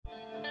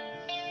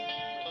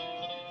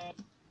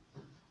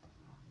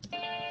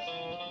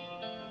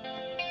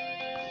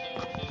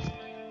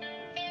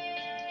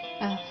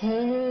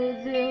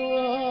Heard there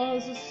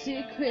was a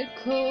secret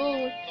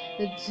chord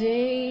that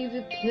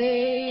David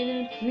played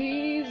and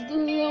pleased the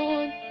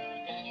Lord.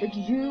 But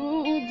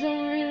you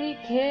don't really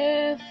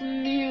care for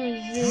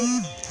music,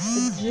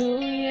 do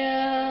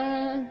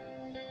ya?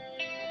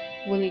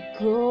 Well, it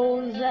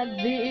goes like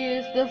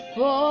this: the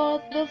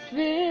fourth, the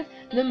fifth,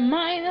 the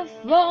minor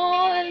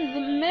fall, and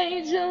the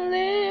major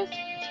lift.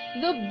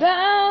 The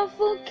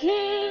baffled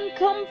king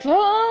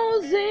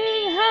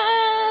composing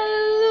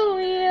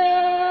hallelujah,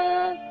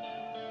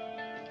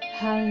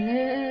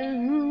 hallelujah,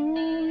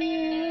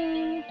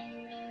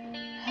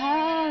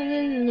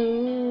 hallelujah,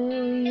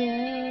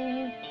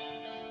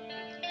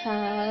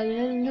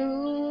 hallelujah,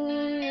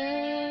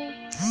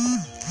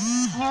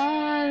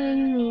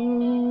 hallelujah.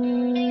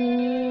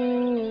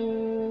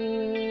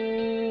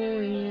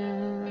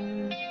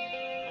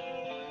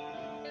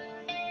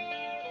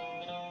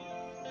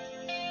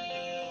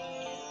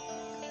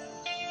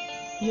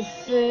 Your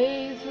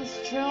faith was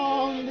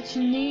strong, but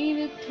you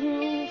needed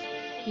proof.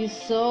 You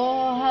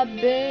saw her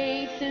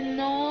bathing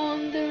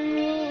on the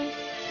roof.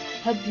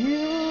 Her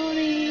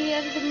beauty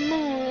as the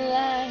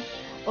moonlight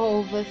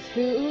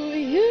overthrew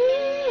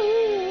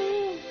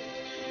you.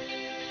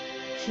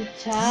 She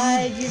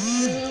tied you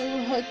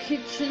to her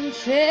kitchen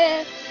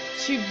chair.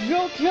 She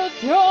broke your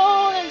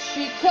throne and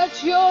she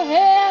cut your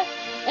hair.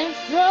 And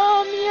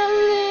from your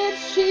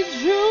lips she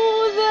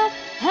drew the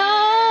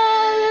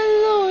hallelujah,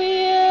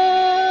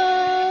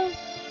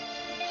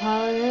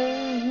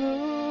 hallelujah,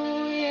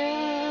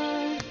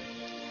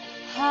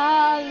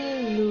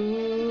 hallelujah,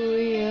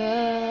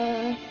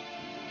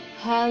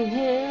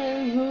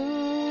 hallelujah,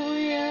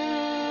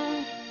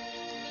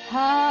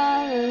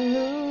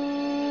 hallelujah.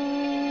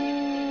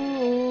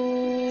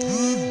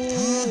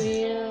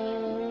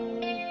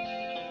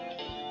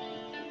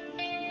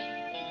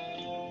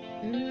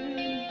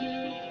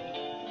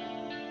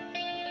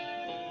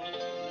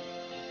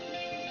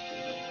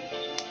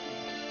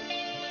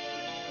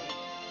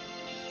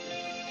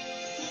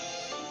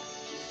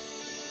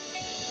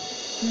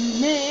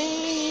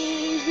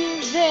 Maybe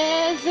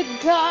there's a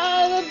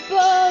God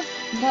above,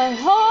 but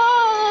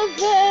all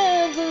I've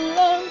ever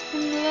learned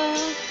from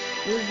love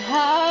was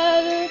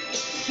how to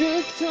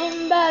shoot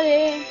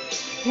somebody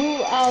who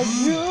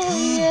outdrew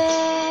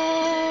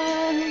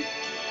you.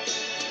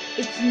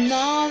 It's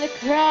not a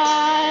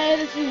cry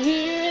that you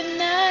hear at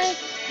night.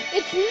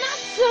 It's not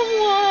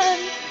someone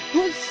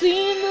who's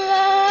seen the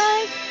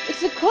light.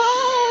 It's a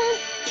call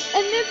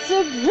and it's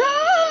a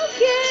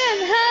broken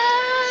hallelujah.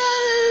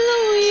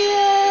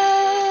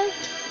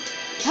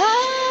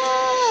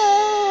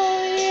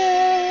 Hallelujah,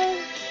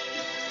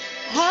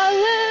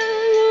 hallelujah,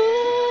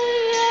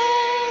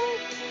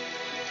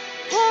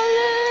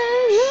 hallelujah,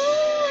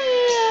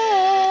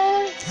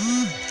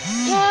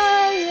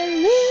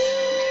 hallelujah,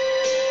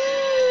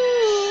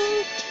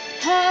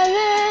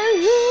 hallelujah,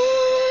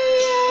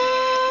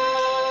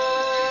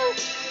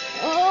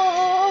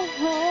 oh,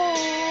 hallelujah,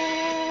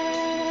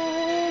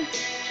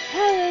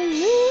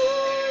 hallelujah.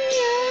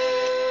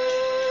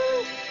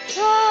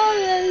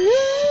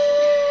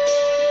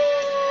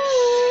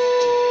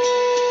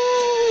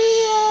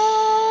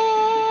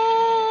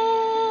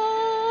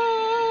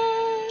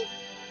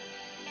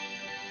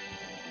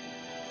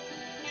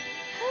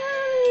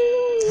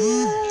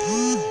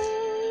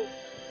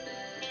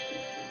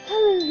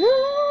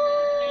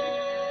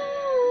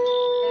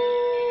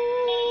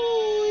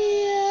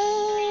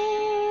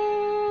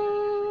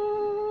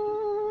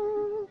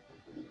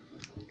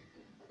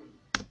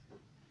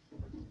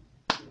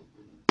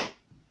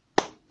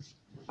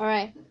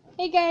 Alright,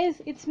 hey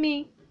guys, it's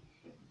me,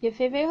 your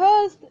favorite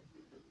host,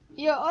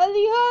 your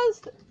only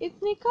host.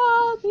 It's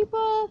Nicole,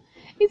 people.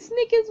 It's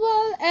Nick as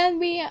well, and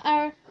we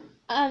are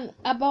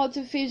about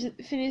to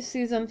finish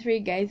season 3,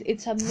 guys.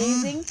 It's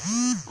amazing.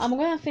 I'm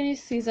gonna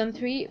finish season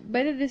 3,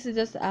 but this is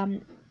just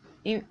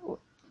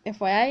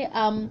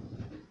FYI.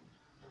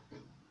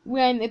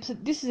 We're in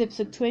episode. This is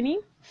episode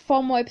 20.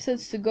 4 more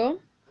episodes to go.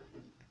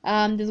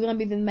 There's gonna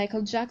be the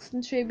Michael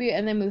Jackson tribute,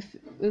 and then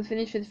we'll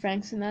finish with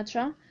Frank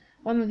Sinatra,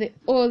 one of the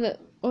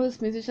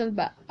oldest musicians,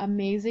 but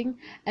amazing.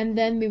 And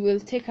then we will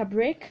take a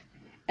break,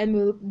 and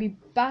we'll be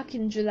back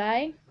in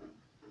July.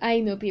 I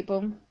know,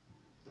 people.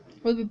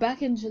 We'll be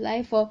back in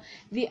July for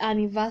the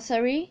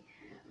anniversary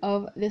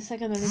of the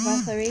second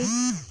anniversary,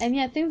 and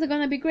yeah, things are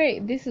gonna be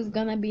great. This is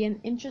gonna be an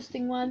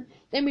interesting one.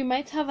 Then we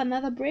might have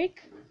another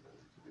break.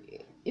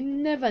 You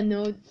never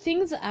know.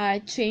 Things are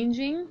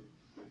changing,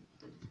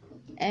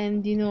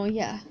 and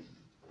yeah.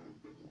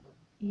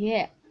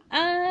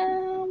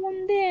 I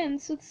wanna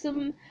dance with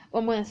some.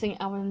 Well, I'm gonna sing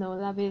 "I Wanna Know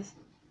Love Is,"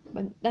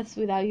 but that's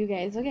without you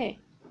guys. Okay.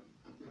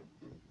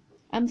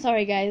 I'm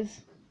sorry,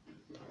 guys.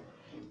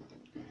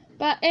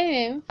 But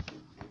anyway,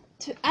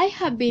 I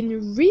have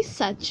been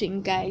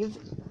researching, guys,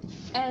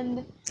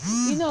 and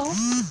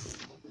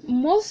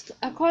most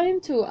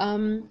according to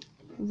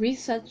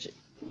research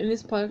in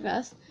this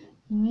podcast,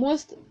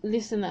 most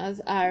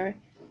listeners are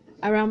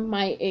around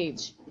my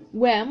age,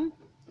 when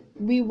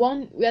we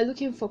are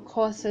looking for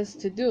courses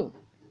to do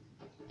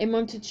and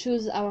want to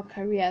choose our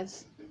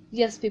careers.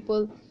 Yes,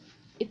 people,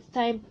 it's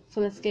time,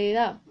 so let's get it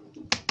out.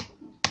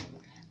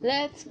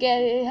 Let's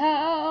get it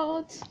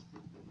out.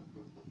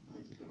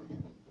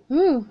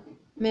 Ooh,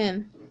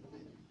 man,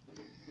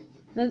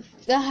 that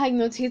high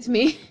note hit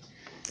me.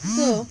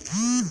 So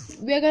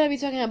we are gonna be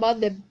talking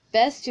about the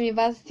best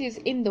universities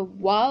in the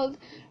world.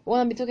 We're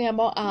gonna be talking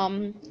about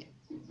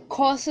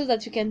courses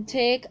that you can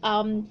take,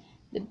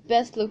 the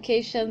best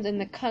locations in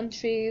the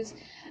countries,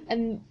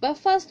 but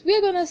first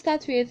we're gonna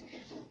start with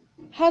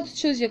how to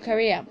choose your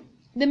career.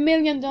 The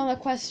 $1,000,000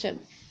 question.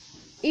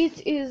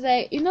 It is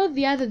like,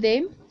 the other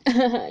day,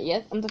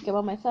 yes, I'm talking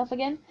about myself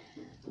again.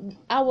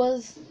 I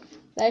was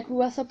like, we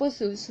were supposed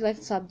to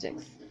select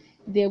subjects.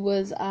 There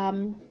was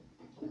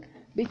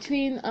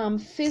between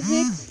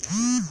physics,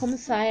 home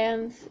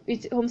science.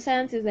 Home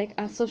science is like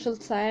a social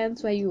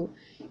science where you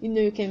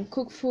can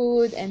cook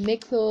food and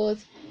make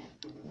clothes,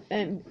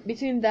 and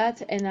between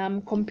that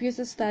and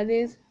computer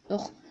studies,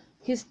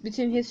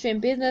 between history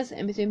and business,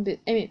 and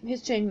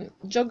history and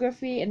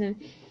geography, and then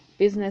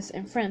business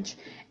and French.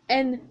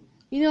 And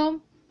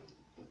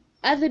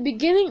at the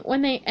beginning,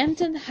 when I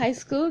entered high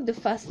school, the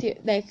first year,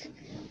 like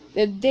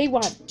the day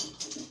one,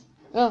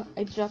 oh,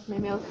 I dropped my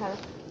milk card.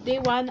 Day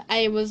one,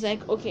 I was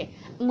like, okay,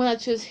 I'm gonna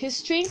choose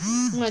history,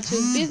 I'm gonna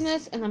choose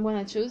business, and I'm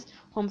gonna choose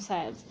home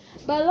science.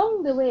 But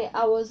along the way,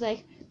 I was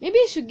like, maybe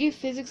I should give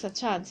physics a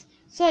chance.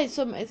 So I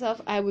told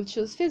myself I would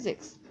choose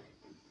physics.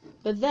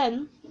 But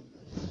then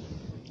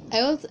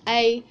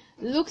I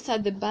looked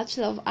at the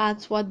Bachelor of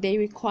Arts, what they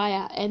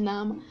require, and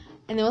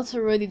I also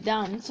wrote it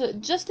down. So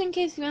just in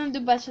case you wanna do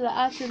Bachelor of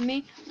Arts with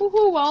me,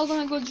 woohoo, we're all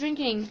gonna go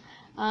drinking.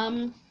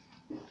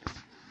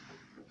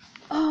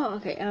 Oh,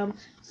 okay.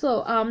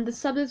 So the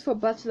subjects for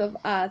Bachelor of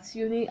Arts,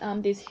 you need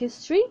this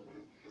history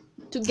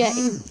to get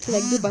in to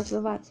like do Bachelor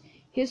of Arts.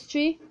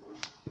 History,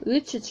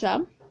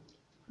 literature,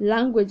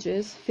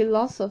 languages,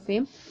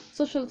 philosophy,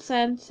 social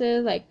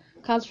sciences like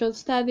cultural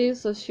studies,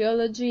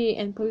 sociology,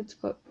 and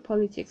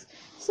politics.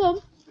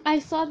 So I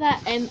saw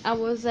that and I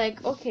was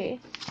like, okay,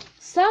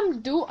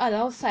 some do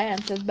allow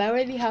sciences, but I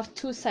already have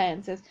two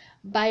sciences,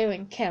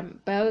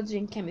 biology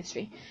and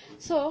chemistry.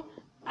 So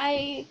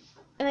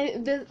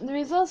the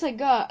results I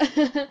got,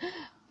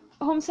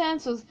 home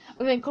science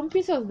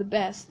computer was the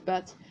best,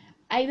 but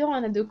I don't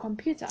want to do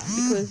computer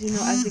because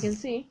as you can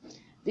see,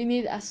 they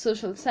need a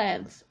social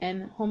science,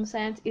 and home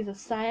science is a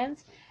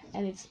science,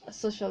 and it's a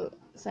social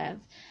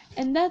science.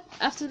 And that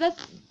after that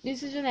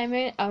decision I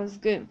made, I was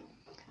good.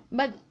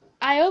 But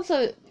I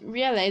also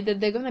realized that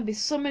there are gonna be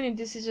so many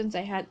decisions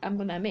I'm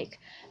gonna make.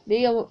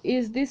 There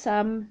is this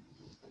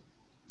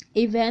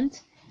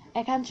event,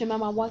 I can't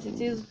remember what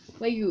it is,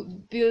 where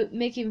you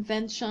make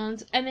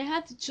inventions, and I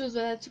had to choose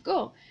whether to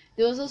go.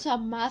 There was also a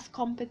math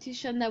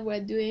competition that we're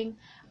doing,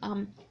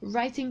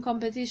 writing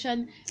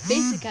competition.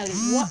 Basically,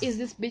 what is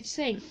this bitch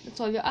saying? That's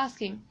all you're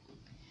asking.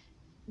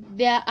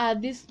 There are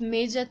these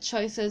major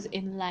choices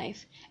in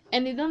life,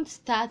 and they don't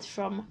start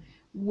from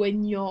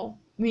when you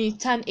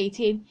turn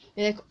 18.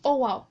 You're like, oh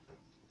wow,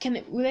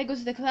 will I go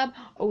to the club,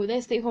 or will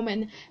I stay home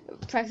and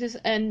practice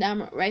and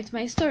write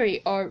my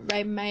story, or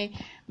write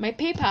my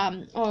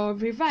paper, or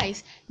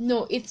revise?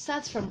 No, it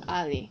starts from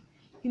early.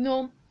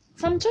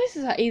 Some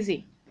choices are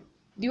easy.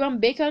 Do you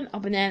want bacon or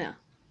banana?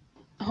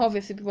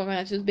 Obviously, people are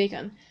gonna choose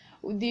bacon.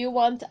 Do you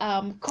want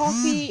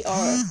coffee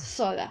or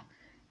soda,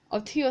 or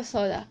tea or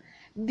soda?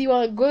 Do you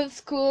want to go to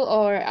school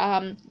or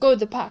go to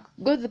the park?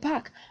 Go to the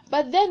park.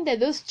 But then there are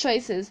those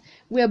choices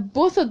where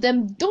both of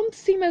them don't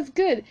seem as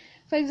good.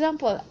 For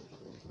example,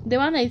 the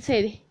one I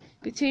said,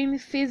 between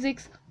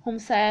physics, home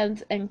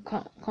science, and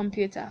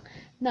computer.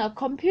 Now,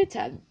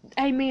 computer,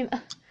 I knew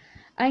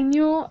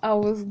I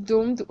was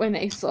doomed when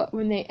I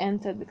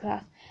entered the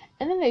class.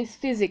 And then there's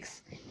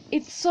physics.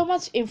 It's so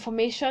much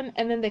information,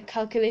 and then the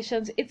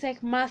calculations. It's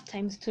like math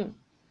times two. And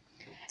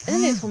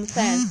then there's home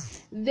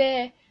science.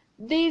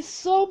 There's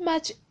so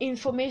much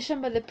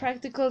information, but the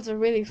practicals are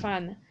really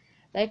fun.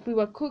 Like we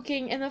were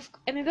cooking, and I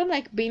don't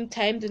like being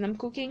timed when I'm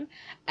cooking.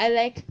 I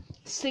like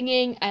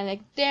singing, I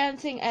like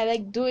dancing, I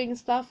like doing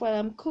stuff while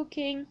I'm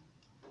cooking.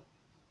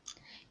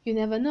 You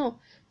never know.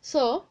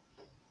 So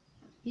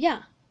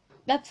yeah,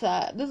 those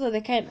are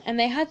the kind. And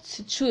I had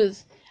to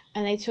choose,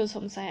 and I chose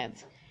home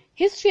science.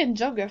 History and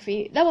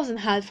geography, that wasn't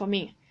hard for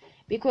me,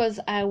 because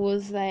I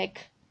was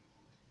like,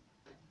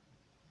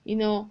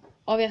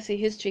 obviously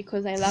history,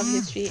 because I love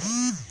history,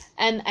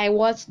 and I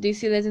watched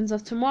DC Legends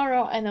of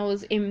Tomorrow, and I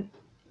was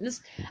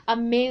just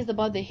amazed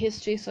about the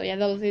history. So yeah,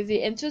 that was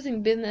easy. And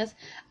choosing business,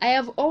 I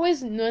have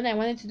always known I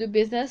wanted to do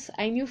business.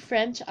 I knew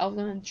French, I was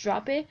gonna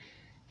drop it,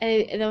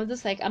 and I was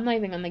just like, I'm not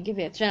even gonna give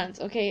it a chance.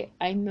 Okay,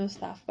 I know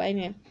stuff. But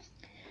anyway,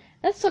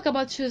 let's talk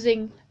about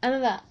choosing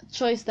another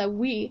choice that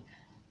we,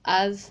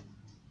 as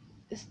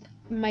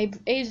my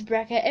age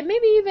bracket, and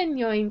maybe even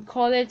you're in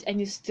college and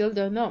you still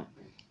don't know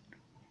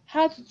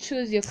how to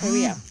choose your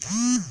career.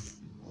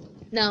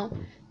 Now,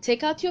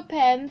 take out your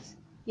pens.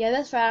 Yeah,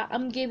 that's right.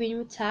 I'm giving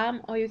you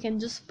time, or you can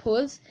just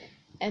pause,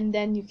 and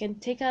then you can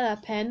take out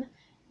a pen,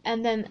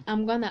 and then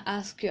I'm gonna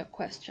ask you a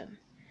question.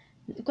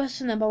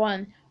 Question number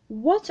one: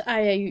 what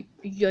are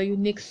your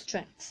unique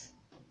strengths?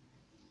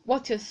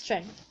 What's your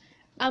strength?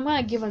 I'm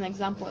gonna give an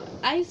example.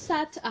 I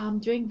sat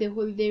during the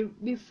holiday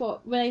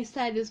before when I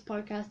started this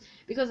podcast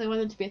because I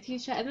wanted to be a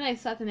teacher, and then I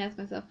sat and asked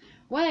myself,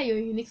 what are your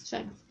unique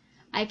strengths?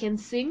 I can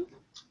sing,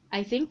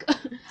 I think. I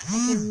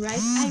can write.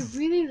 I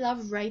really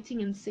love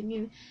writing and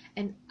singing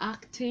and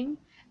acting,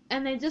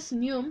 and I just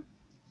knew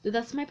that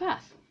that's my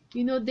path.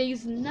 There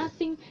is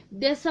nothing.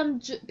 There's some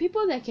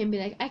people that can be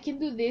like, I can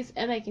do this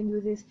and I can do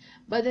this,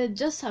 but there are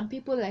just some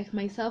people like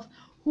myself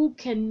who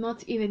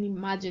cannot even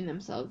imagine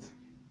themselves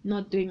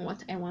not doing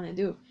what I want to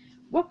do.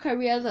 What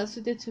careers are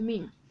suited to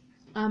me?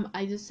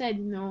 I just said,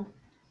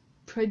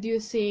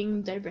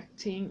 producing,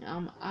 directing,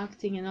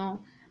 acting, and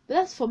all. But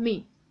that's for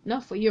me,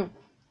 not for you.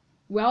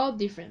 We're all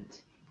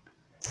different.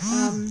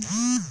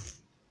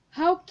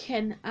 How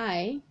can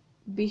I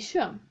be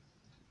sure?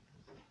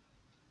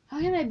 How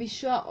can I be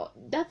sure?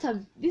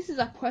 This is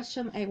a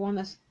question I want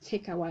to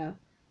take a while.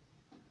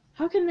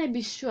 How can I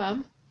be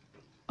sure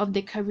of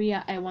the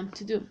career I want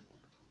to do?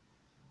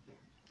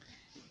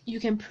 You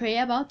can pray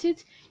about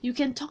it. You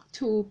can talk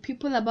to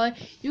people about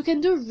it. You can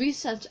do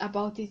research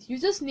about it. You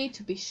just need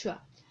to be sure.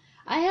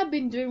 I have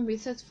been doing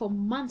research for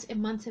months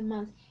and months and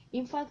months.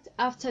 In fact,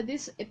 after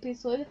this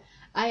episode,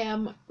 I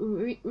am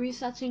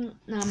researching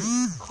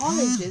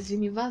colleges,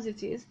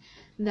 universities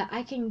that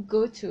I can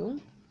go to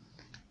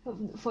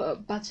for a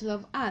Bachelor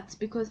of Arts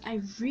because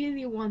I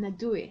really want to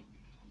do it.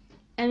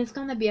 And it's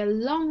going to be a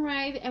long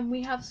ride, and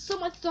we have so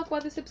much to talk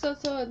about this episode.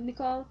 So,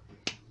 Nicole,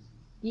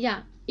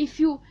 yeah, if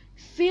you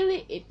feel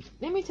it,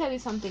 let me tell you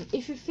something.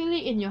 If you feel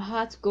it in your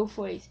heart, go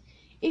for it.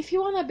 If you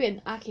want to be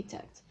an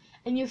architect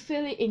and you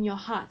feel it in your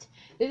heart,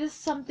 there is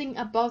something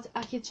about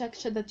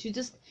architecture that you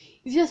just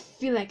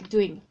feel like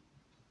doing,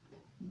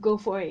 go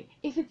for it.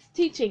 If it's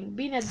teaching,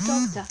 being a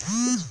doctor,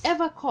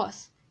 whichever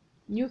course,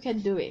 you can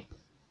do it.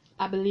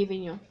 I believe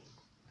in you.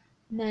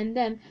 And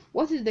then,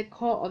 what is the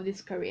core of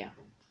this career?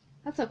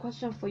 That's a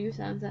question for you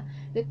to answer.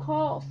 The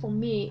core for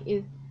me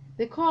is,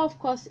 the core, of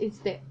course, is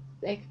the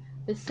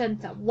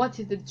center. What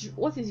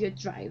is your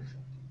drive?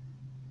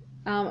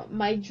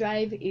 My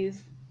drive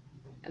is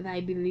that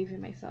I believe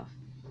in myself.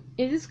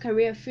 Is this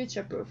career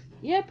future proof?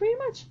 Yeah, pretty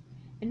much.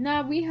 And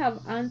now we have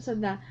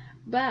answered that.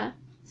 But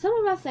some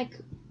of us like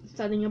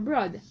studying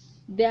abroad.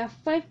 There are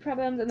 5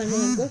 problems, and I'm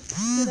gonna go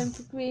through them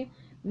quickly.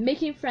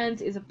 Making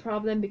friends is a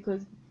problem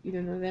because you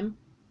don't know them.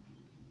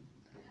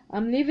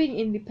 Living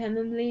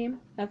independently,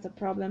 that's a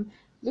problem.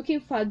 Looking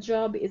for a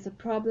job is a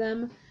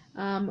problem.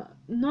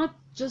 Not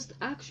just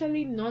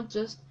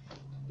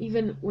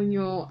even when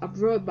you're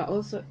abroad, but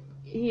also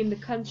here in the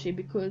country,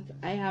 because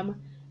I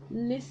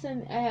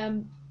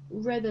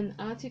read an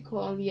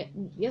article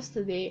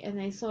yesterday, and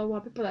I saw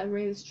what people are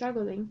really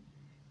struggling.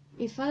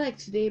 It felt like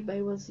today, but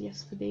it was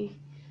yesterday.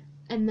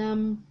 And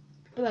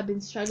people have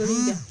been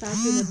struggling. They're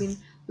starting. They've been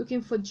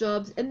looking for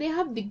jobs, and they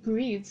have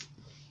degrees.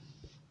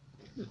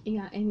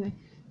 Yeah. Anyway,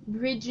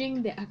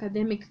 bridging the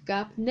academic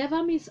gap.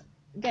 Never miss,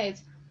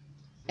 guys.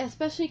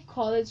 Especially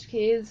college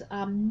kids.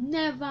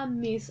 Never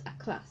miss a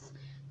class.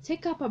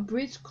 Take up a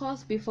bridge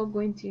course before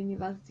going to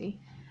university.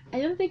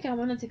 I don't think I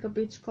want to take a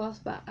bridge course,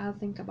 but I'll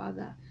think about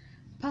that.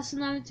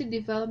 Personality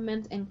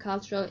development and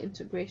cultural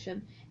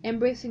integration.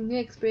 Embracing new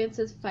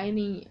experiences,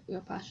 finding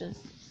your passion.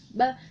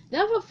 But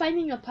never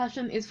finding your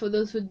passion is for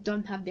those who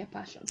don't have their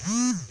passion.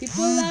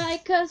 People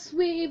like us,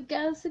 we've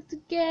got to stick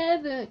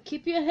together.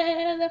 Keep your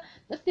head up,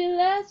 nothing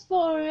lasts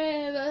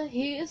forever.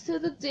 Here's to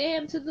the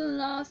damned, to the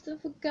lost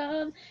and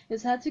forgotten.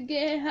 It's hard to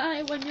get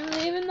high when you're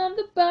living on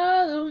the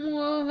bottom.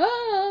 Whoa,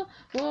 whoa,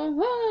 whoa,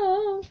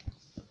 whoa.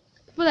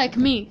 People like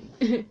me.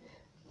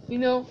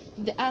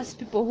 They ask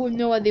people who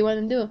know what they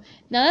want to do.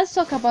 Now let's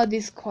talk about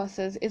these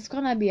courses. It's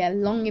gonna be a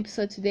long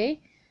episode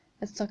today.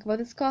 Let's talk about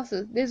these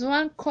courses. There's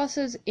one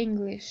courses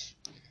English.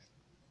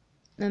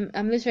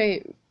 I'm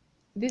literally,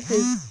 this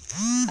is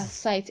a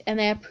site,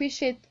 and I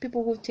appreciate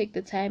people who take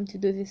the time to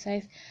do this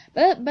site.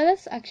 But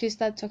let's actually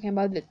start talking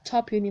about the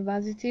top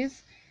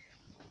universities.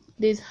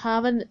 There's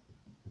Harvard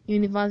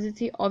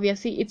University.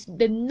 Obviously, it's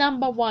the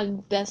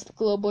 #1 best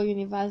global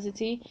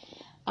university.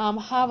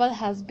 Harvard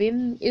has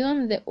been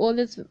one of the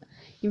oldest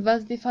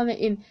university, founded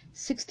in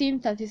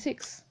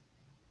 1636.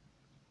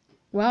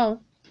 Wow.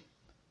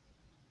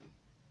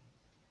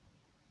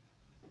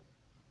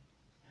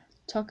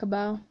 Talk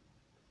about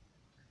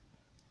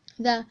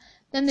that.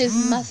 Then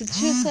there's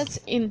Massachusetts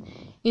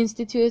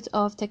Institute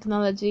of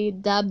Technology,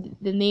 dubbed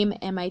the name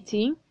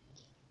MIT.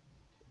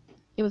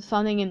 It was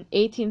founded in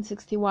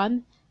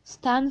 1861.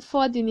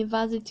 Stanford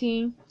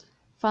University,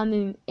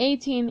 founded in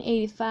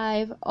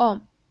 1885. Oh,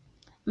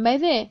 by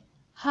the way,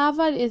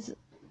 Harvard is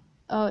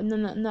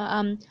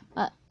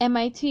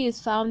MIT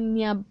is found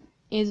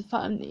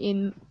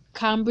in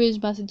Cambridge,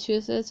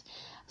 Massachusetts.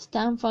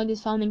 Stanford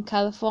is found in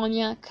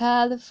California.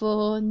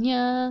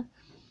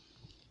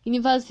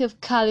 University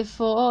of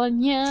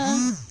California,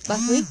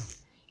 Berkeley.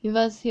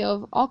 University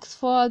of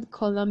Oxford,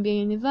 Columbia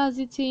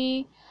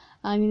University,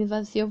 and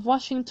University of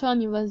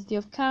Washington, University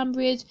of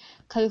Cambridge,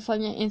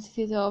 California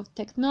Institute of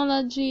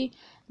Technology,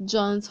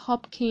 Johns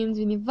Hopkins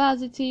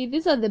University.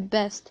 These are the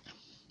best.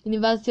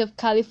 University of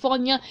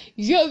California,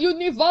 Yale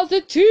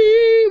University.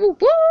 Woo!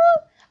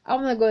 I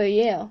wanna go to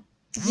Yale.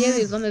 Yale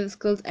is one of the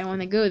schools I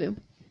wanna go to.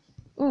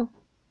 Oh,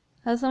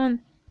 has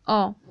someone?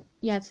 Oh,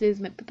 yeah, today's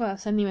my people are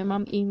sending my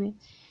mom email.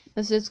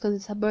 That's just because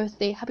it's her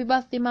birthday. Happy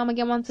birthday, mom!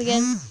 Again, once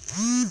again.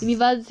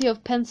 University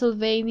of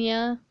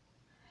Pennsylvania,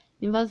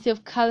 University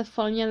of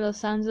California,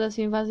 Los Angeles,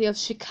 University of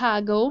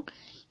Chicago.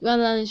 You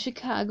wanna learn in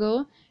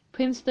Chicago?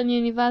 Princeton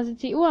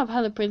University. Oh, I've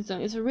heard of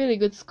Princeton. It's a really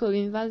good school.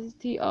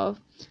 University of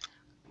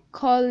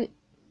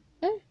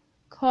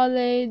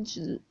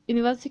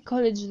University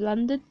College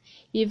London,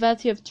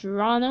 University of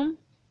Toronto,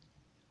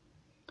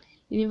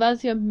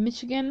 University of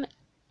Michigan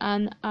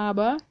Ann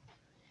Arbor,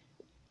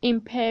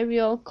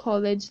 Imperial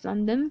College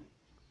London,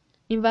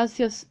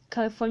 University of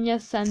California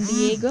San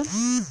Diego,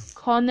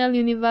 Cornell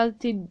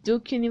University,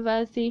 Duke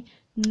University,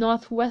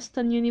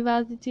 Northwestern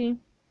University,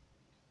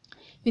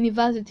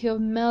 University of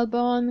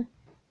Melbourne,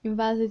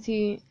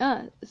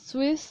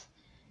 Swiss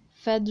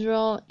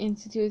Federal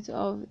Institute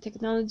of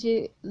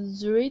Technology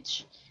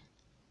Zurich,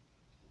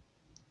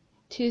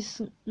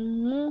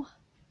 Tsinghua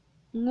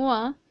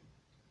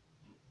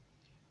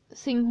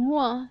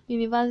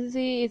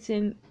University. It's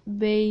in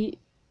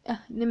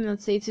let me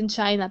not say it's in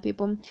China,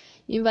 people.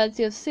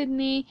 University of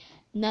Sydney,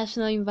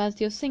 National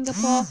University of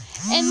Singapore,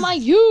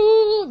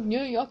 NYU,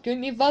 New York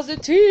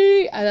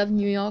University. I love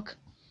New York.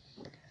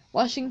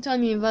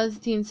 Washington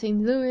University in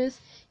St. Louis,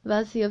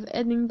 University of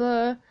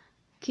Edinburgh,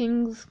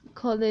 King's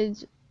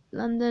College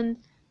London,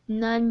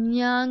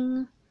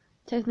 Nanyang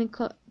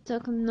Technological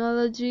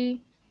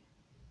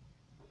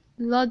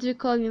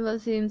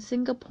University in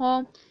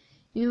Singapore,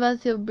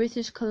 University of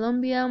British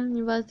Columbia,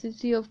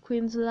 University of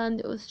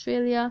Queensland,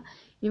 Australia,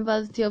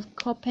 University of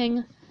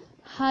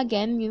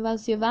Copenhagen,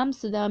 University of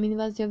Amsterdam,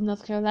 University of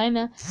North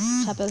Carolina,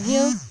 Chapel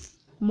Hill,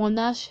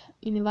 Monash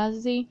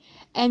University,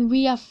 and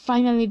we are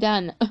finally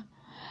done.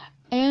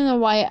 I don't know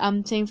why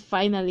I'm saying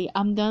finally.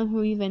 I'm done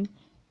with even.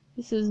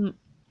 This is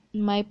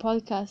my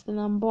podcast and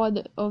I'm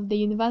bored of the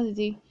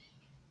university.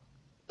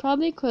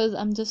 Probably because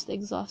I'm just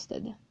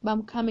exhausted. But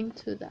I'm coming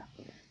to that.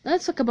 Now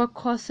let's talk about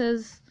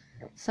courses.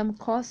 Some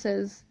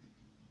courses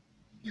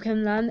you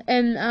can learn.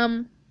 And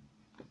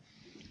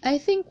I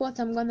think what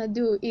I'm gonna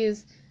do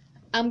is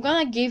I'm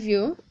gonna give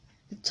you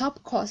the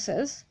top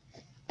courses,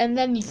 and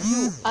then you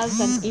as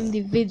an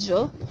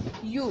individual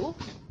you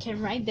can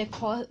write the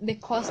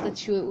course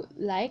that you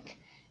like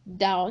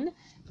down.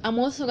 I'm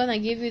also gonna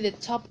give you the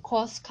top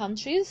course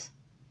countries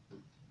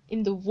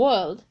in the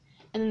world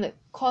and then the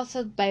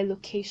courses by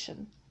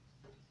location.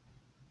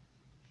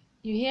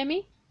 You hear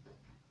me?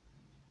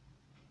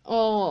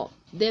 Oh,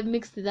 they've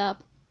mixed it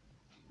up.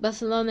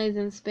 Barcelona is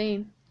in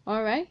Spain.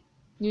 Alright.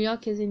 New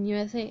York is in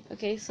USA.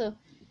 Okay, so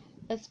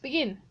let's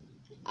begin.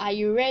 Are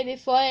you ready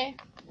for it?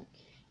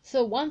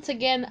 So once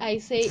again, I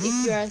say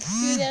if you're a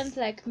student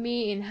like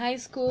me in high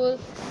school,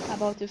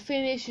 about to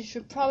finish, you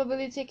should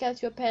probably take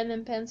out your pen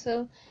and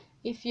pencil.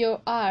 If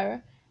you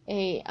are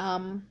a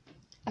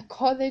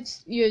college,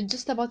 you're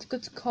just about to go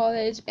to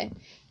college and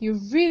you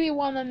really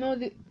want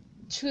to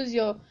choose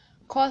your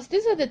course.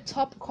 These are the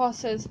top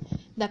courses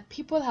that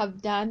people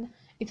have done.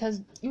 It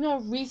has,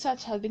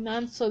 research has been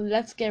done. So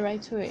let's get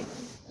right to it.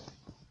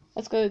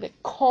 Let's go to the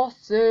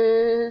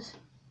courses.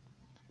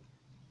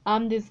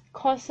 These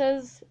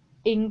courses: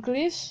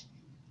 English,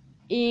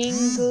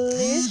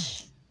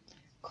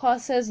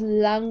 courses,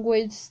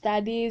 language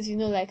studies,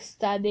 like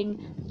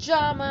studying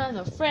German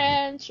or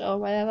French or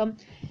whatever.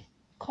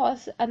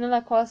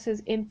 Another course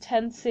is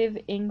intensive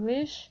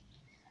English.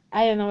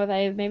 I don't know what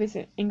that is. Maybe it's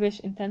English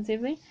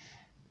intensively.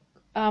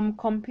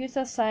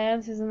 Computer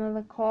science is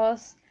another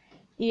course.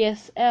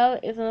 ESL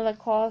is another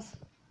course.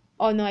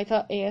 Oh no, I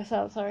thought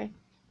ASL. Sorry.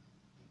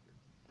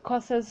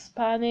 Courses: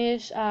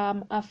 Spanish,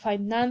 a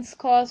finance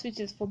course, which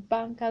is for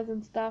bankers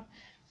and stuff.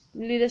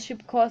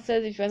 Leadership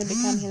courses if you want to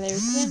become Hillary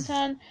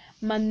Clinton.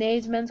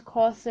 Management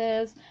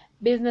courses,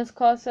 business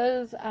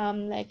courses,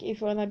 like if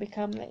you want to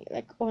become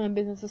like own a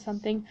business or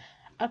something.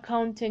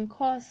 Accounting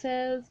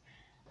courses,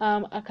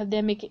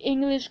 academic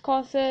English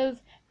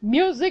courses,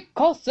 music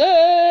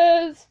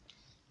courses,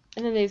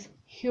 and then there's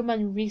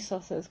human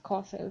resources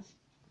courses.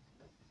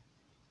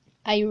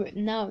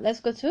 Now let's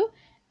go to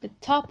the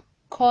top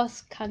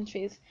course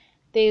countries.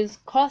 There's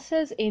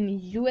courses in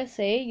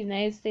USA,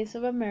 United States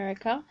of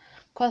America,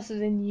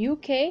 courses in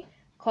UK,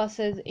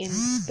 courses in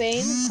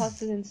Spain,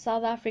 courses in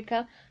South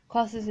Africa,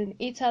 courses in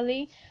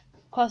Italy,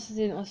 courses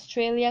in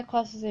Australia,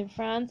 courses in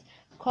France,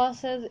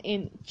 courses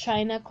in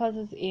China,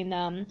 courses in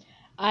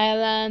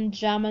Ireland,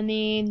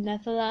 Germany,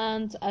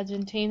 Netherlands,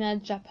 Argentina,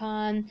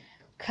 Japan,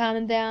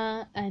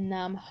 Canada, and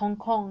Hong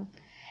Kong.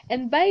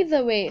 And by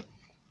the way,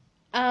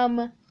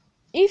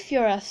 if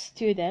you're a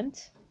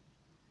student,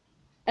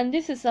 and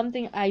this is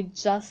something I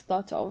just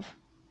thought of,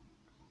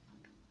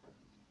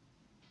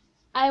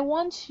 I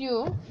want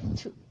you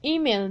to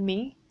email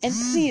me, and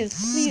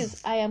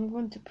please, I am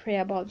going to pray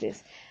about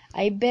this.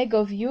 I beg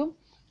of you,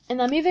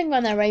 and I'm even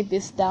gonna write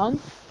this down.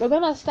 We're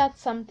gonna start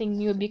something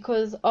new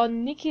because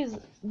on Nikki's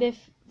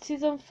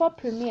season 4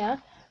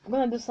 premiere, we're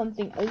gonna do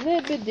something a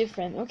little bit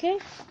different, okay?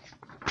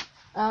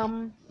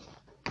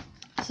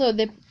 So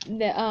the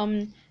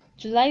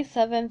July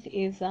 7th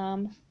is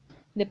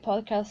the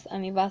podcast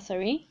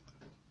anniversary,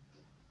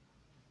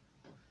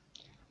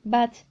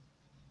 but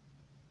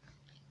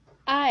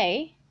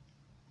I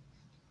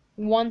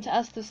want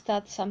us to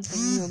start something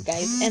new,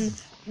 guys, and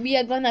we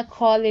are gonna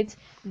call it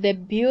the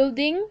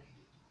Building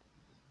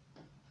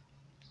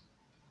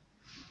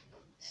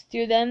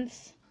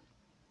Students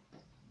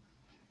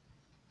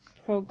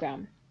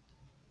Program.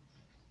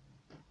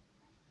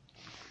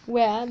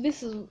 Where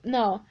this is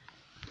now,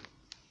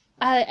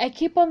 I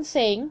keep on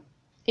saying,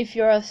 if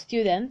you're a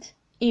student,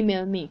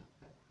 email me,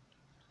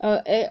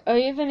 or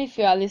even if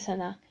you're a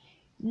listener.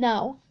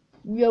 Now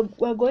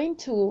we're going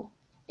to,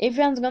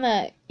 everyone's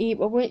gonna,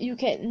 you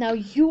can now,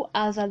 you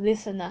as a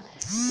listener,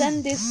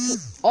 send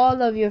this to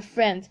all of your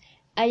friends.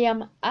 I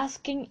am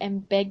asking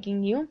and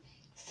begging you,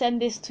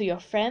 send this to your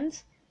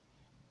friends,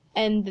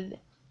 and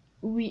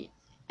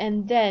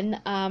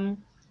then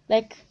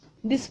like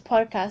this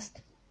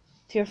podcast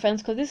to your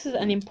friends, because this is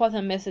an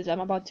important message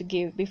I'm about to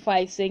give before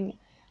I sing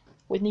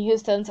Whitney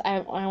Houston's I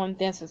Want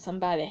to Dance with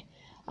Somebody.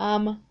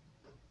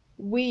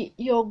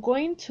 You're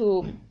going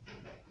to,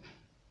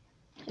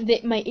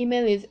 my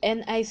email is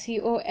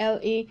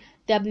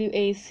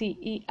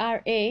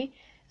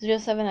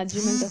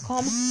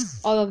nicolewacera07@gmail.com,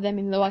 all of them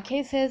in lower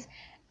cases,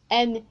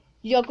 and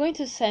you're going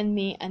to send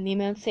me an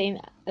email saying,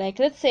 like,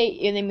 let's say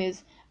your name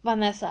is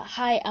Vanessa.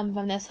 Hi, I'm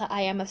Vanessa,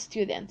 I am a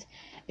student,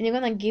 and you're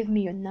gonna give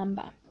me your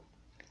number.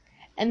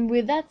 And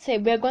with that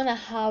said, we're gonna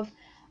have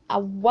a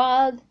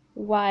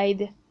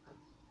worldwide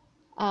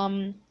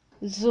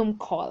Zoom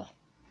call.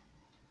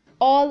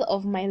 All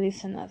of my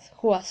listeners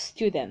who are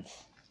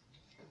students.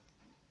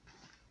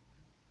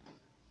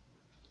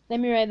 Let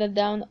me write that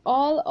down.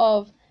 All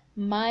of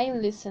my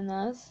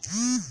listeners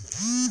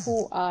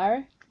who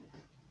are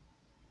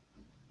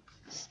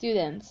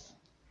students.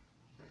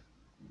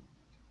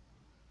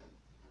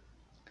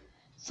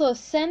 So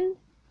send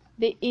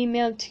the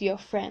email to your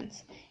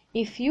friends.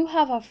 If you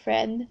have a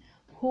friend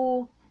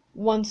who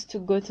wants to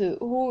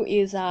who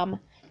is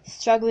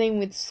struggling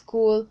with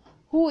school,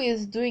 who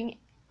is doing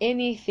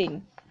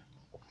anything,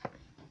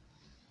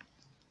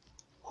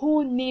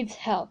 who needs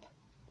help,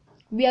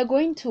 we are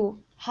going to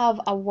have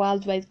a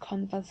worldwide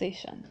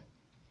conversation.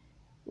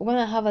 We're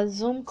gonna have a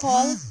Zoom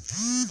call,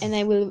 and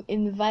I will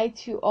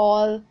invite you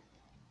all.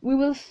 We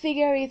will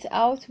figure it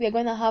out. We're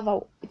gonna have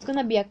it's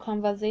gonna be a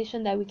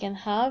conversation that we can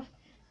have.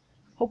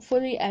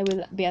 Hopefully I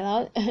will be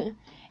allowed.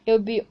 It will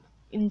be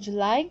in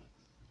July,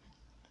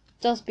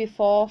 just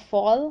before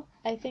fall,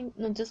 I think.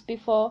 No, just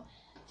before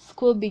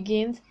school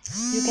begins.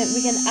 We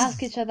can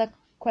ask each other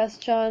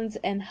questions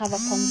and have a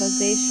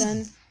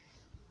conversation.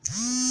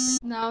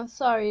 Now,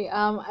 sorry,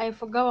 I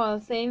forgot what I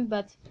was saying,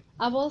 but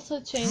I've also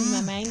changed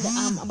my mind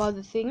about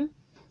the thing.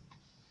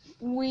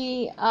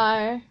 We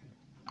are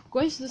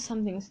going to do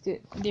something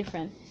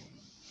different.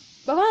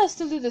 We're gonna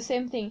still do the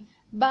same thing,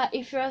 but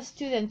if you're a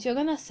student, you're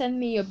gonna send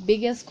me your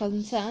biggest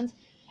concerns,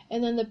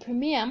 and on the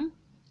premiere,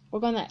 we're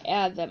gonna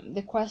add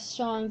the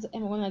questions,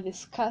 and we're gonna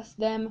discuss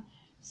them.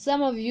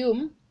 Some of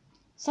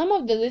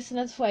the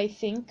listeners who I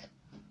think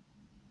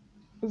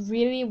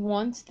really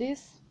want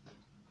this,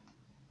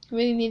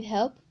 really need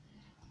help,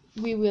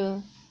 we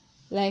will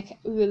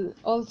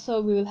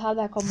have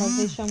that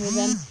conversation with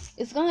them.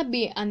 It's gonna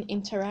be an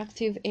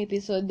interactive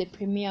episode, the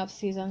premiere of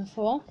season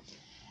 4,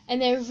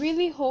 and I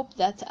really hope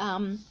that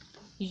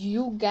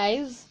you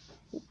guys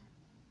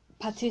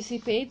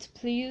participate.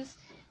 Please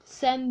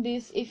send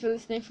this if you're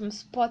listening from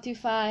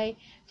Spotify,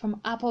 from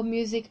Apple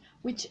Music,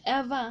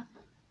 whichever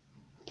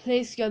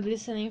place you're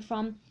listening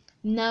from.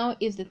 Now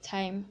is the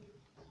time.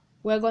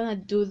 We're gonna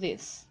do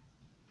this,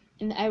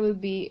 and I will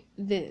be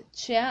the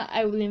chair.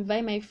 I will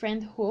invite my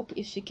friend Hope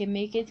if she can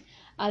make it.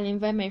 I'll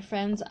invite my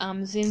friends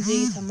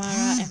Zinzi,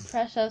 Tamara, and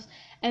Precious,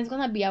 and it's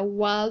gonna be a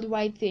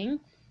worldwide thing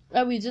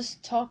where we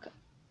just talk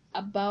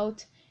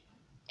about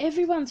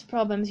everyone's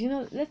problems.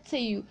 Let's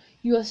say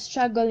you are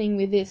struggling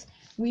with this,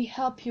 we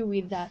help you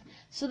with that,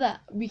 so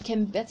that we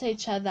can better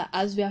each other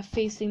as we are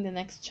facing the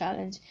next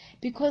challenge,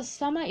 because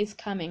summer is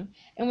coming,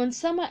 and when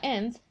summer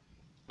ends,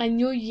 a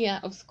new year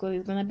of school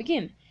is gonna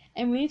begin,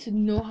 and we need to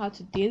know how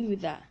to deal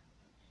with that.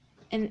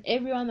 And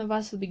every one of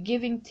us will be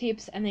giving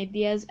tips and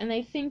ideas, and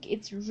I think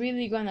it's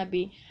really gonna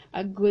be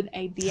a good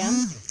idea.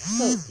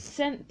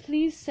 So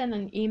please send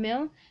an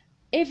email.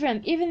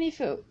 Everyone, even if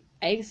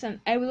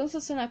I will also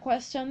send a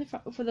question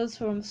for those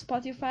from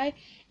Spotify.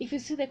 If you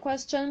see the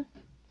question,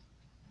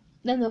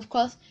 then of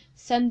course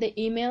send the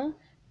email,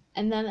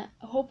 and then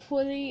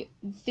hopefully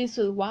this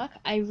will work.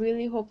 I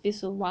really hope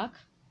this will work,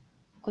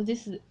 because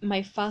this is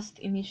my first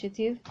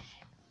initiative,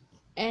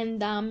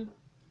 and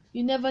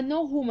you never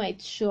know who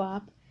might show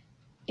up.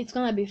 It's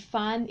gonna be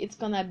fun. We're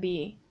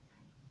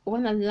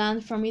gonna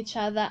learn from each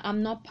other.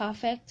 I'm not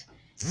perfect,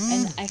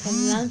 and I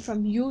can learn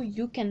from you.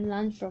 You can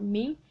learn from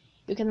me.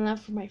 You can learn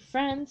from my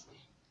friends.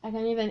 I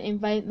can even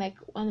invite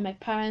one of my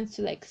parents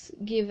to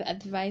give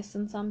advice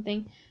on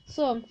something.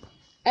 So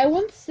I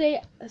won't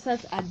say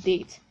such a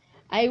date.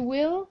 I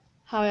will,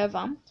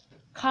 however,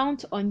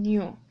 count on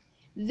you.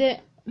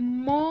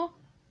 more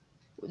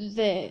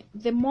the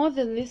more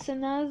the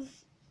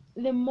listeners,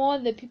 the more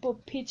the people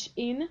pitch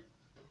in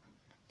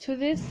to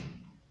this,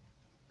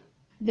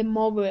 the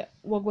more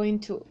we're going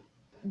to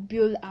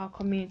build our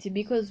community,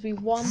 because we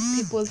want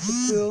people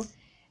to grow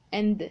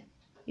and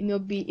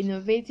be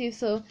innovative.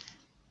 So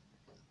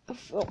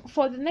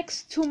for the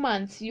next 2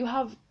 months you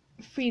have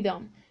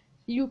freedom.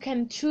 You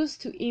can choose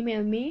to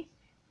email me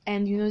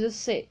and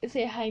just say,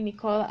 hi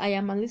Nicole, I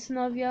am a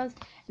listener of yours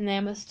and I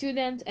am a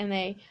student, and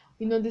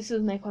this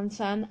is my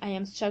concern, I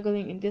am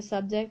struggling in this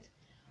subject.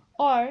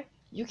 Or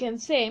you can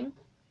say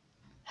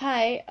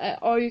hi,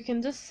 or you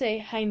can just say,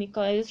 hi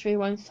Nicole, I just really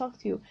want to talk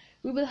to you.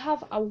 We will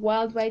have a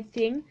worldwide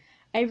thing.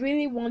 I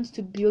really want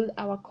to build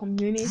our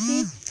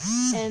community,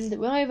 and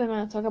we're not even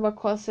going to talk about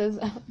courses.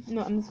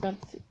 No, I'm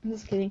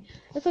just kidding.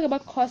 Let's talk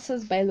about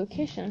courses by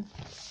location.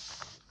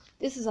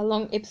 This is a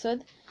long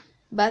episode,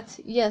 but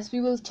yes, we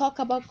will talk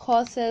about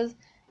courses,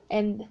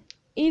 and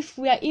if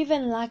we are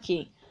even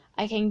lucky,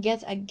 I can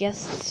get a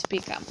guest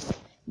speaker.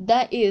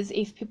 That is,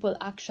 if people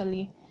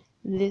actually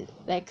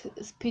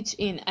pitch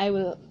in. I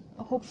will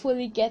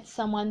hopefully get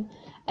someone.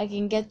 I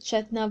can get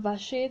Chetna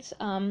Vashit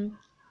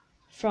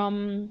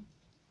from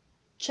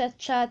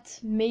Chat,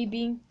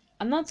 maybe.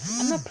 I'm not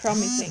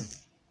promising,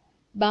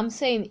 but I'm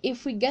saying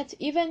if we get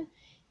even,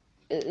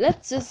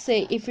 let's just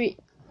say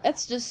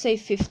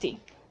 50.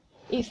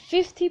 If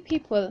 50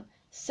 people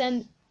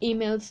send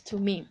emails to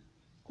me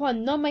who are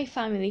not my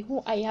family,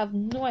 who I have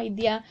no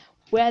idea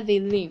where they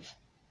live,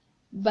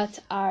 but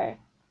are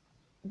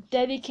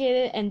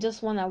dedicated and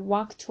just want to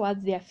work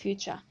towards their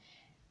future,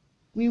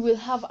 we will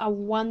have a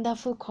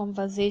wonderful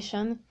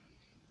conversation,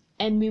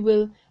 and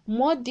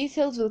more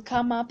details will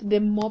come up the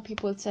more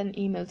people send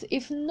emails.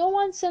 If no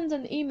one sends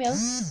an email,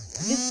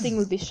 this thing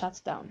will be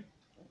shut down,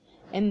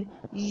 and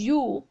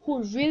you,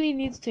 who really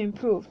needs to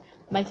improve,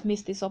 might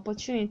miss this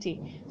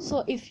opportunity.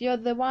 So if you're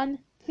the one,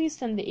 please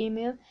send the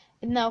email.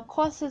 And now,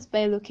 courses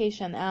by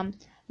location: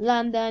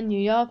 London, New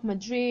York,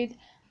 Madrid,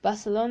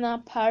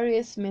 Barcelona,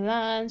 Paris,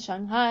 Milan,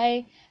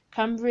 Shanghai,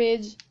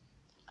 Cambridge,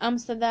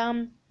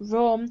 Amsterdam,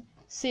 Rome,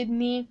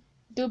 Sydney,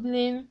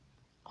 Dublin,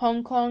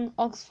 Hong Kong,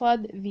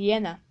 Oxford,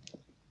 Vienna.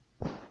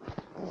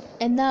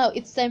 And now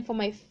it's time for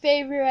my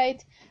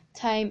favorite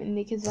time in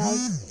Nikki's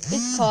Vlog.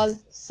 It's called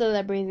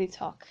Celebrity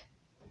Talk.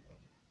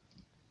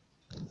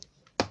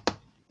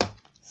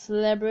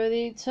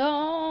 Celebrity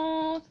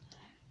Talk.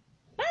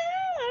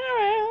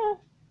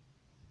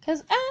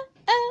 Cause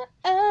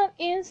I'm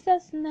Insta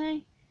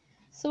tonight.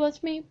 So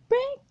watch me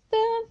break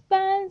the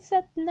vines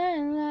at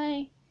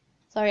night.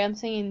 Sorry, I'm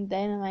singing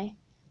Dynamite.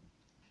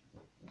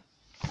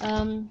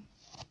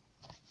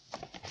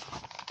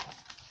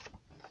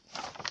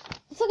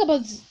 Let's talk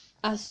about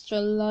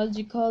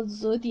astrological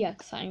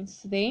zodiac signs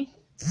today.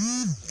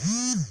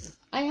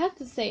 I have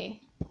to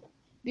say,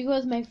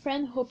 because my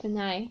friend Hope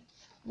and I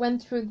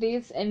went through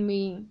this and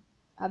we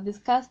have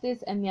discussed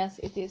this, and yes,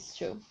 it is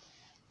true.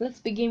 Let's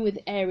begin with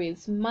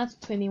Aries, March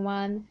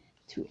 21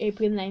 to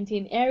April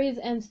 19. Aries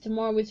ends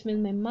tomorrow, which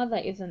means my mother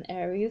is an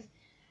Aries.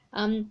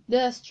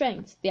 Their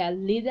strengths: they are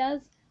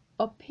leaders,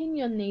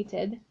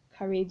 opinionated,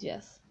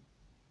 courageous.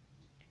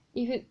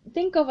 If you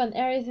think of an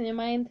Aries in your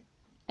mind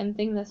and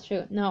think that's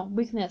true. Now,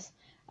 weakness: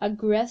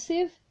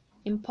 aggressive,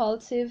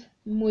 impulsive,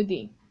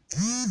 moody.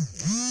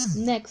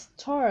 Next,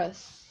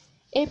 Taurus,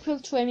 April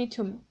 20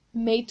 to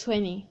May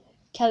 20.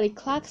 Kelly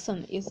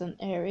Clarkson is an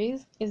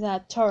Aries, is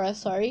a Taurus,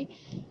 sorry.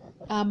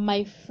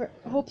 My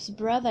Hope's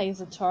brother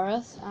is a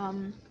Taurus.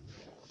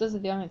 Those are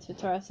the only two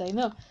Taurus I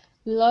know.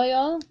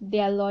 Loyal, they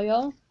are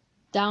loyal,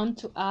 down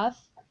to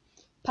earth,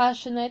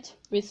 passionate,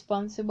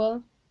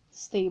 responsible,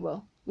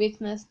 stable.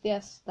 Weakness, they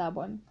are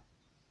stubborn.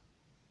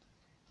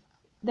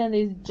 Then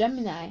there's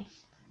Gemini,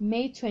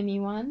 May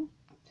 21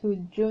 to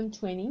June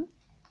 20.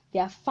 They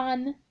are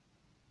fun.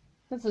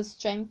 That's a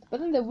strength. But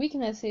then the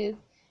weakness is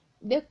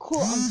they're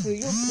cool until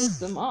you piss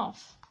them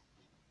off.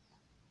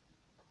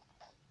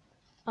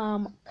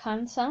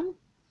 Cancer,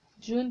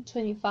 June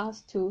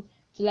 21st to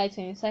July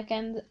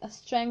 22nd. A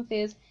strength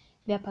is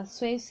they're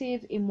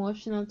persuasive,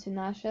 emotional,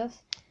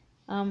 tenacious.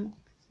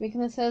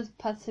 Weaknesses: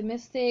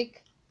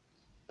 pessimistic.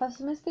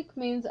 Pessimistic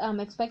means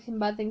expecting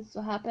bad things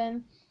to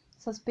happen.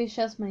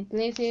 Suspicious,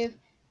 manipulative.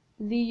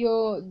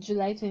 Leo,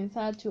 July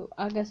 23rd to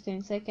August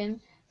 22nd.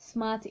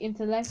 Smart,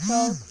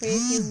 intellectual,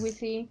 creative,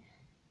 witty.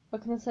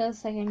 Weaknesses: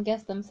 second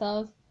guess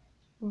themselves.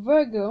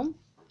 Virgo,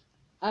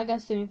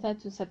 August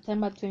 23rd to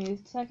September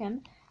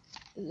 22nd.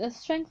 The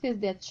strength is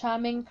they're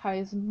charming,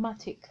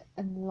 charismatic,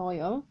 and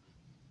loyal.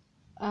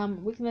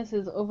 Weakness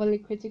is overly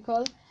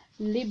critical.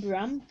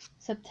 Libra,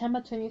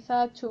 September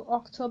 23rd to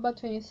October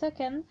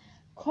 22nd.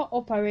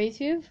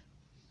 Cooperative,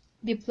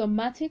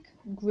 diplomatic,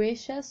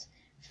 gracious,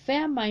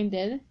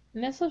 fair-minded,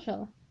 and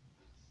social.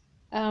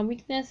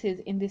 Weakness is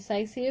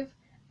indecisive,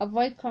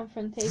 avoid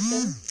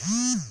confrontation,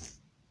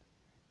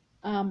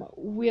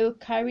 will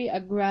carry a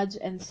grudge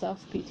and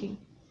self-pity.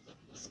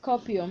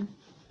 Scorpio,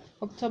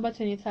 October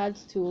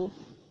 23rd to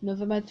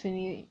November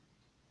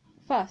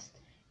 21st.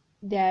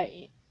 They are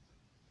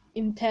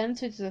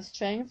intense, which is a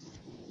strength.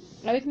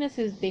 My weakness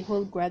is they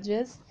hold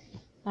grudges.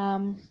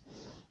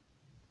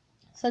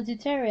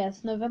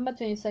 Sagittarius, November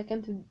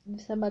 22nd to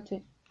December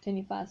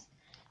 21st.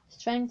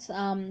 Strengths,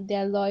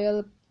 they're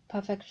loyal,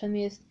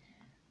 perfectionist.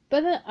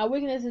 But then our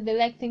weakness is they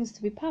like things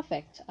to be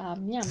perfect.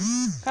 Yeah.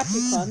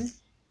 Capricorn,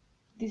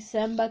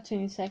 December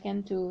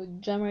 22nd to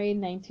January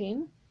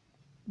 19th.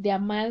 They are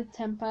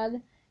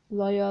mild-tempered,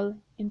 loyal,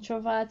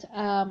 introvert.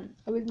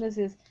 Weakness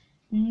is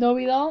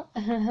know-it-all,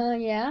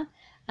 yeah,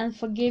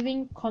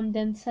 unforgiving,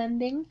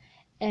 condescending,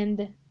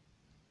 and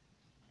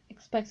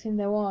expecting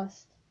the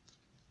worst.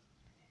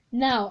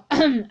 Now,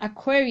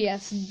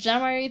 Aquarius,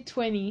 January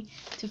 20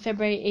 to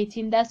February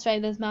 18. That's right,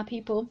 that's my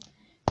people.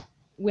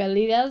 We're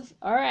leaders.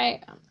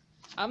 Alright.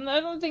 I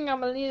don't think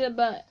I'm a leader,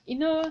 but you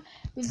know,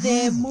 with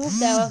the move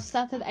that I've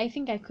started, I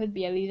think I could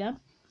be a leader.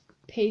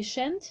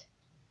 Patient,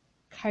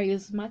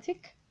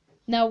 charismatic.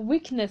 Now,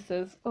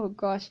 weaknesses, oh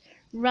gosh,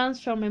 runs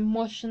from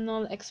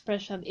emotional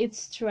expression.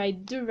 It's true, I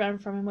do run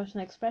from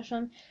emotional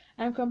expression.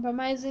 I'm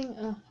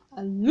compromising,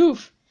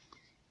 aloof.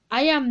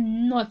 I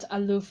am not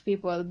aloof,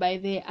 people. By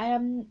the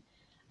I'm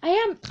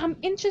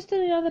interested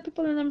in other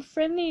people and I'm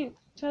friendly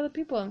to other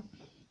people.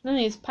 Then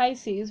there's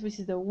Pisces, which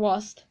is the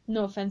worst.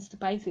 No offense to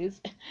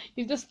Pisces,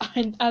 you just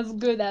aren't as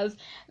good as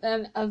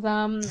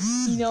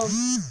you know,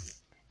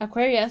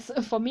 Aquarius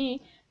for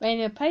me. But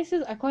in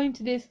Pisces, according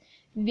to this,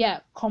 they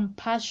are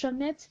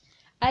compassionate.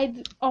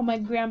 My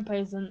grandpa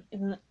is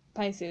in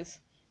Pisces.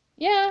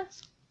 Yeah,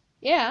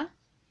 yeah.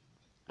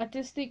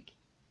 Artistic,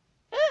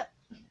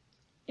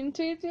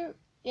 intuitive,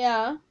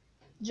 yeah.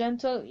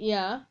 Gentle,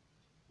 yeah.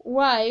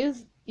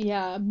 Wise,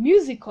 yeah.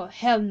 Musical,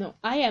 hell no.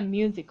 I am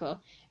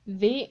musical.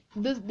 The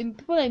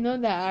people I know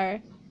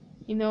that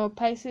are,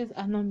 Pisces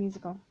are not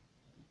musical.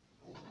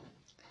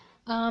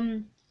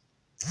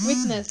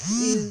 Weakness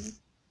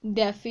is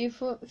they're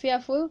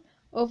fearful,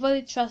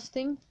 overly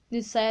trusting,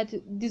 desire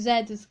to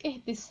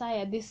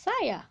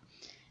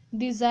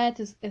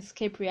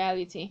escape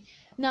reality.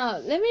 Now,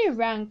 let me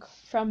rank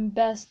from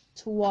best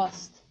to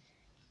worst.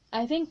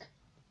 I think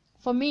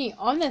for me,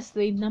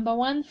 honestly, number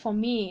one for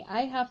me,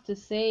 I have to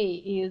say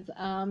is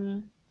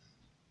I'm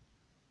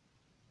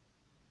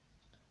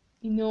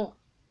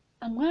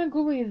gonna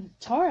go with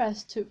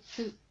Taurus to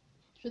truth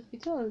be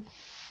told.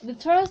 The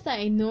Taurus that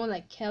I know,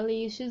 like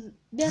Kelly,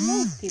 they're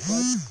nice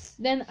people.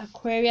 Then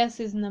Aquarius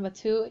is number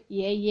two.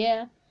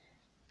 Yeah.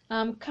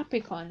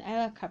 Capricorn. I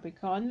like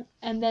Capricorn.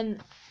 And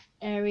then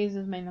Aries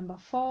is my number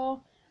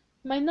four.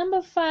 My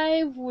number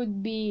five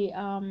would be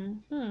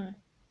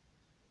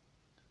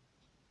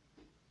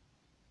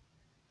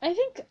I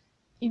think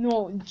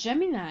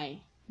Gemini.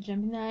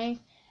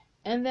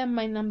 And then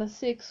my number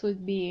six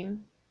would be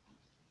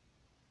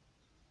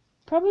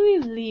probably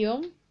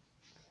Leo.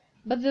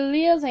 But the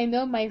Leos I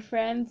know, my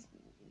friends,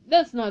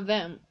 that's not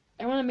them.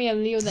 I want to be a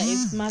Leo that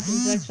is smart,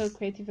 intellectual,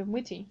 creative, and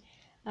witty.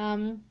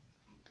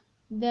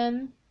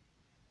 Then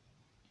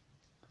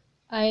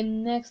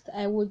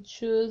I would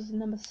choose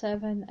number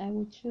 7. I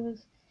would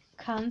choose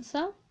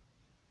Cancer.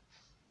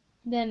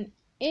 Then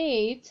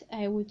 8,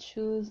 I would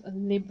choose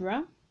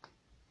Libra.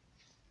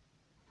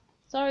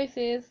 Sorry,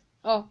 sis.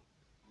 Oh,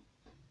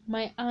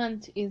 my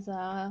aunt is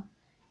a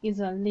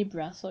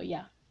Libra, so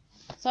yeah.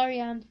 Sorry,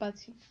 aunt, but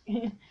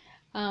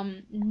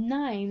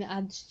 9,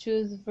 I'd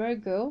choose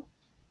Virgo.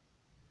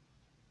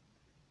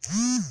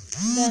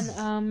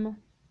 Then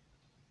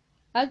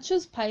I'd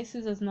choose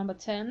Pisces as number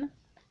 10.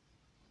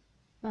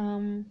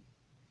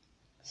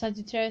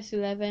 Sagittarius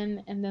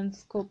 11, and then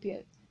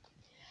Scorpio.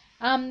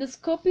 The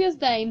Scorpios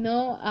that I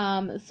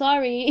know,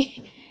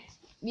 sorry.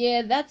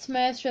 Yeah, that's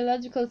my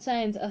astrological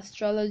signs.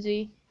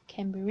 Astrology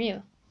can be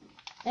real.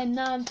 And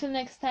now, until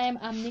next time,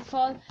 I'm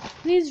Nicole.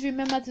 Please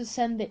remember to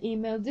send the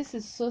email. This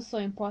is so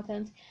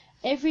important.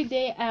 Every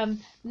day, I'm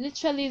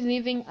literally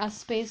leaving a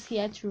space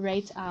here to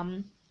write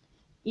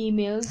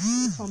emails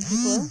from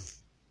people.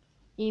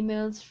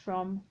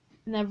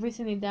 And I've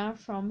written it down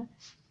from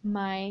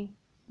my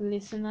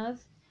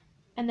listeners.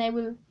 And I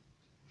will.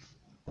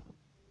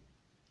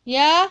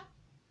 Yeah?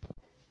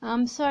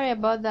 I'm sorry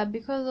about that.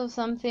 Because of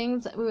some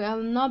things, we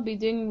will not be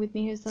doing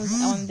Whitney Houston's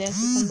on Dance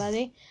with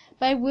Somebody,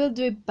 but I will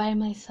do it by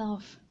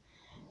myself.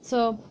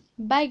 So,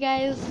 bye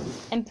guys,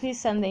 and please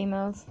send the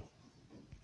emails.